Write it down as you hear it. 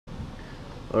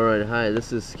Alright, hi,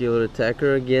 this is Skilled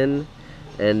Attacker again,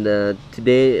 and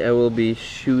today I will be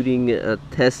shooting,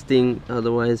 testing,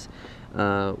 otherwise,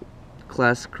 uh,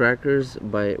 Class Crackers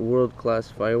by World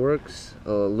Class Fireworks,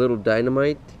 a little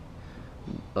dynamite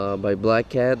by Black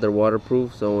Cat. They're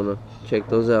waterproof, so I want to check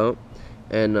those out,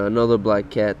 and another Black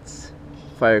Cat's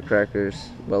Firecrackers,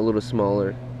 but a little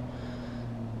smaller,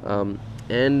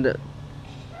 and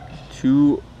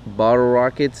two bottle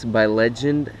rockets by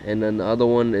Legend, and then the other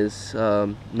one is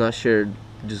not sure,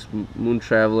 just Moon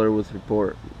Traveler with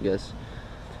report, I guess.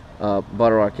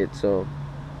 Bottle rocket. So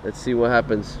let's see what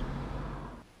happens.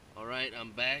 All right,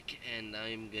 I'm back, and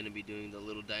I'm gonna be doing the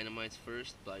little dynamites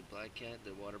first by Black Cat.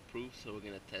 They're waterproof, so we're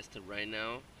gonna test it right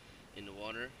now in the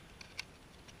water.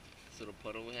 This little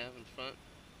puddle we have in front,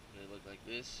 they look like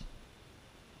this.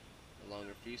 A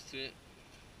longer fuse to it.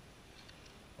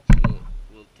 So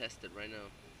we'll test it right now.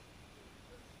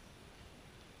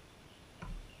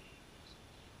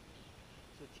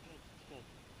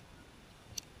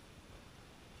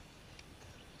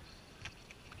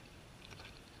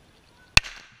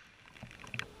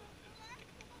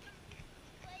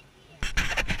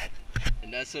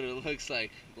 And that's what it looks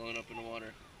like blowing up in the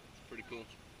water. It's pretty cool.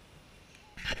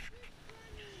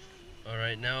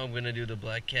 Alright, now I'm gonna do the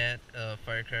Black Cat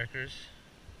Firecrackers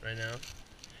right now.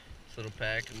 This little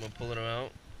pack, I'm gonna pull them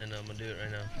out and I'm gonna do it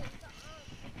right now.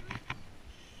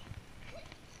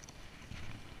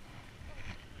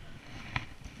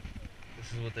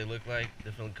 This is what they look like,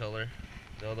 different color.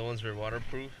 The other ones were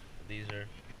waterproof, but these are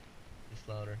just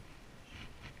louder.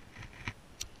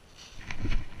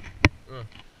 Oh,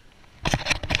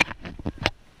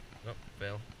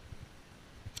 fail.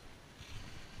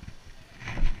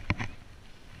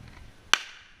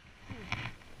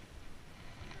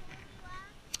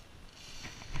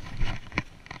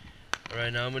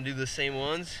 Alright, now I'm gonna do the same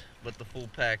ones, but the full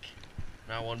pack.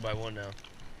 Not one by one now.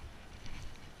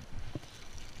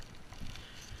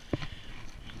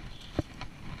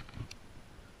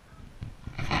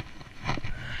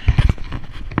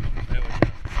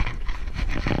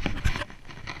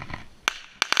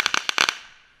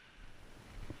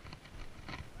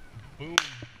 Boom.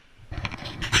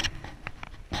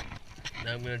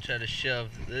 Now I'm gonna try to shove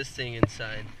this thing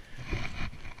inside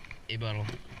a bottle.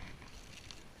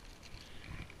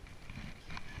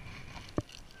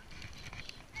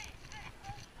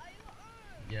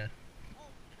 Yeah.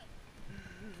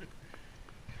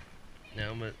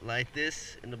 Now I'm gonna light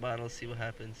this in the bottle, see what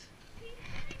happens.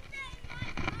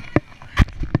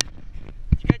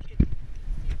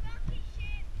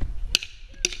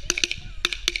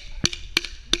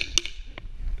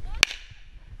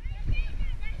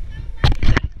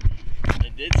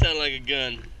 It did sound like a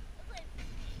gun.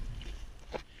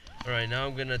 Alright, now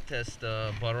I'm gonna test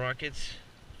bottle rockets.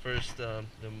 First, the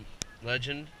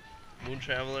Legend, Moon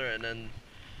Traveler, and then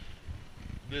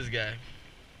this guy.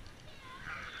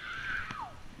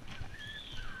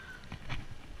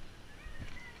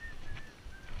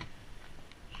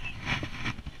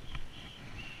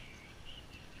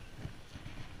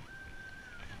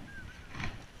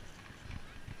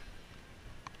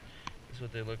 This is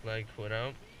what they look like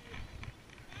without.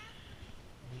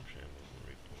 Moon Traveler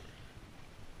report.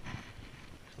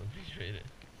 So let me trade it.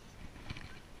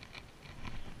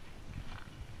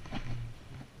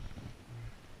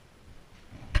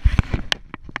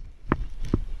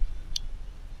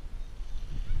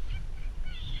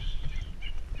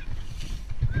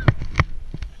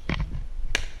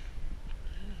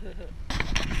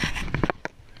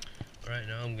 Alright,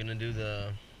 now I'm gonna do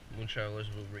the Moon Travelers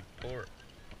with report.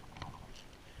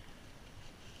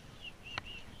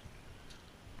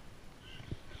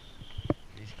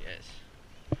 These guys.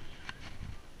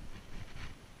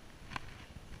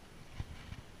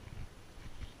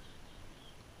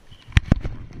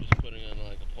 I'm just putting on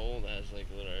like a pole that has like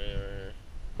a little area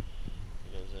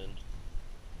that goes in.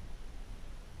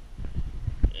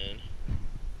 And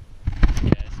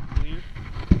gas clear.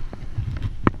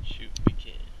 Shoot, we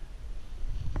can.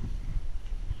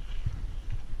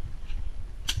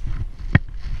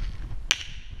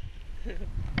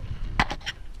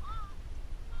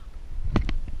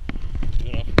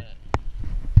 Good off that.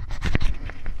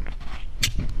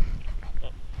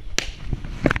 Oh.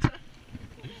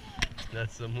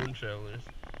 That's the Moon Travelers.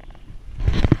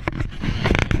 I'm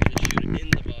gonna shoot it in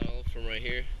the bottle from right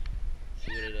here.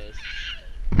 See what it does.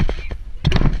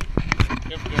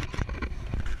 Careful, careful.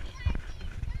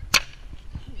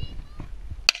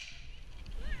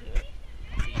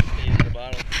 Stay in the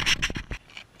bottle.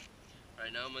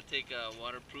 Alright, now I'm gonna take a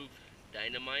waterproof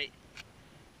dynamite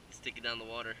and stick it down the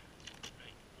water.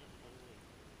 Right.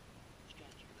 You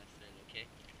got your left hand, okay?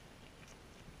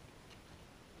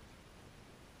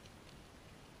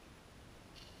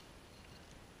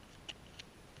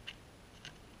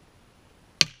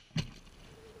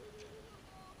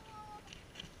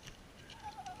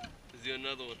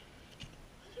 another one.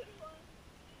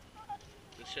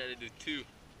 Let's try to do two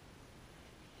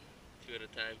at a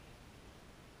time.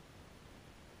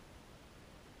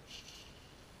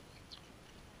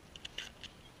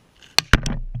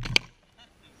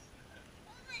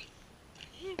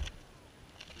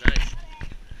 Nice.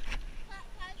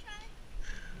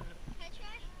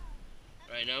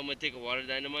 Alright, now I'm going to take a water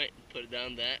dynamite and put it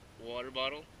down that water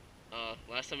bottle.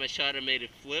 Last time I shot, I made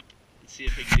it flip. Let's see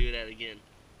if I can do that again.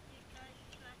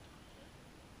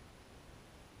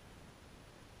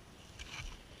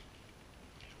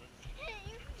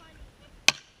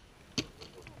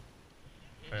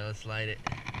 Alright, let's light it.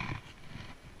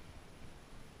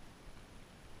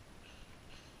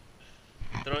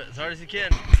 Throw it as hard as you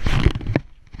can.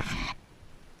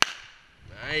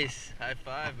 Nice. High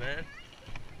five, man.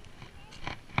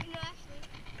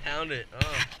 Pound it.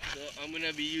 Oh. So I'm going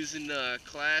to be using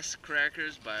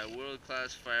Firecrackers by World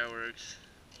Class Fireworks.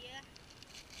 Yeah.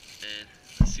 And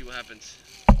let's see what happens.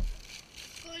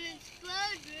 It's gonna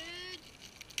explode, dude.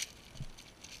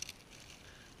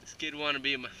 This kid wanna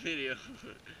be in my video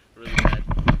really bad.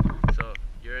 So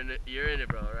you're in it,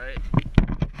 bro, right?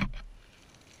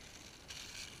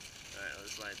 Alright,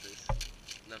 let's light this.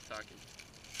 Enough talking.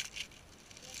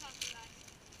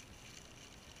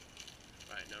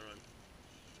 Alright, now run.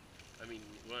 I mean,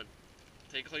 run.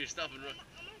 Take all your stuff and run.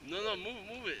 No,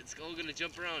 move it. It's all gonna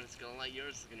jump around. It's gonna light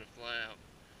yours. It's gonna fly out.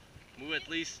 Move at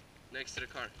least next to the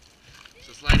car.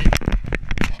 So slide it.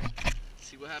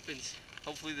 See what happens.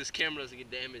 Hopefully this camera doesn't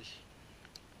get damaged.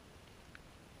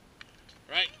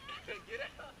 Right? Get out.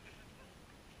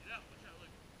 Get out. Watch out, look.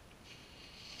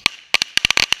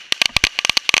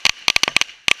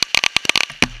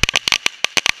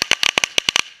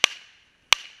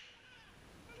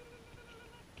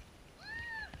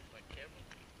 My camera.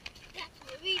 That's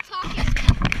what we talking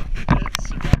about.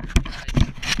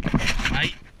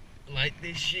 That's light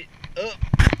this shit up.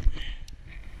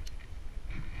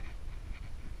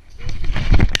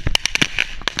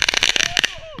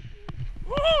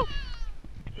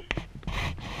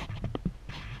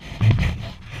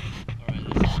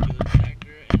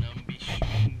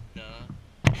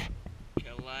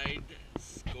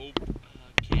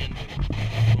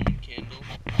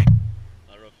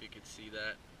 See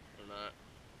that or not?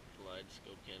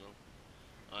 Kaleidoscope candle.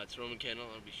 It's Roman candle.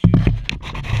 I'll be shooting that.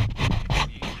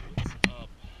 See what's up.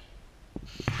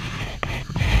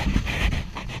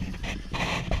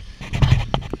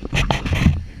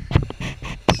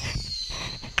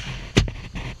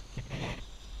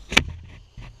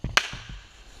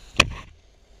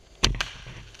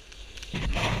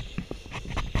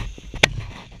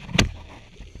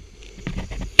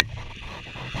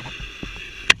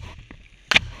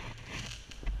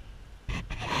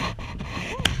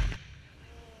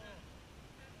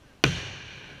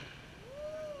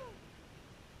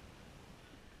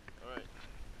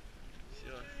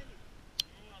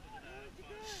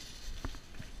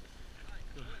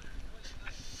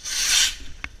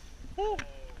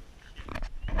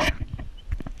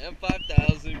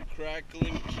 M5000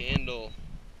 crackling candle.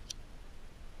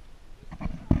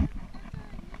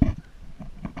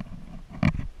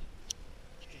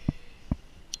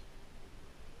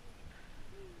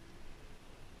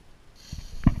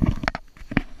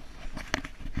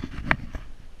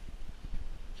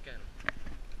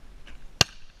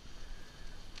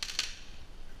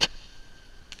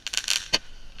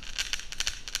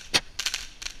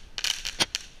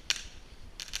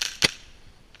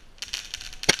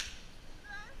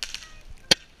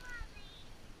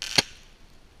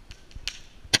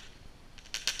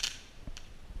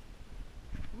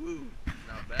 Woo.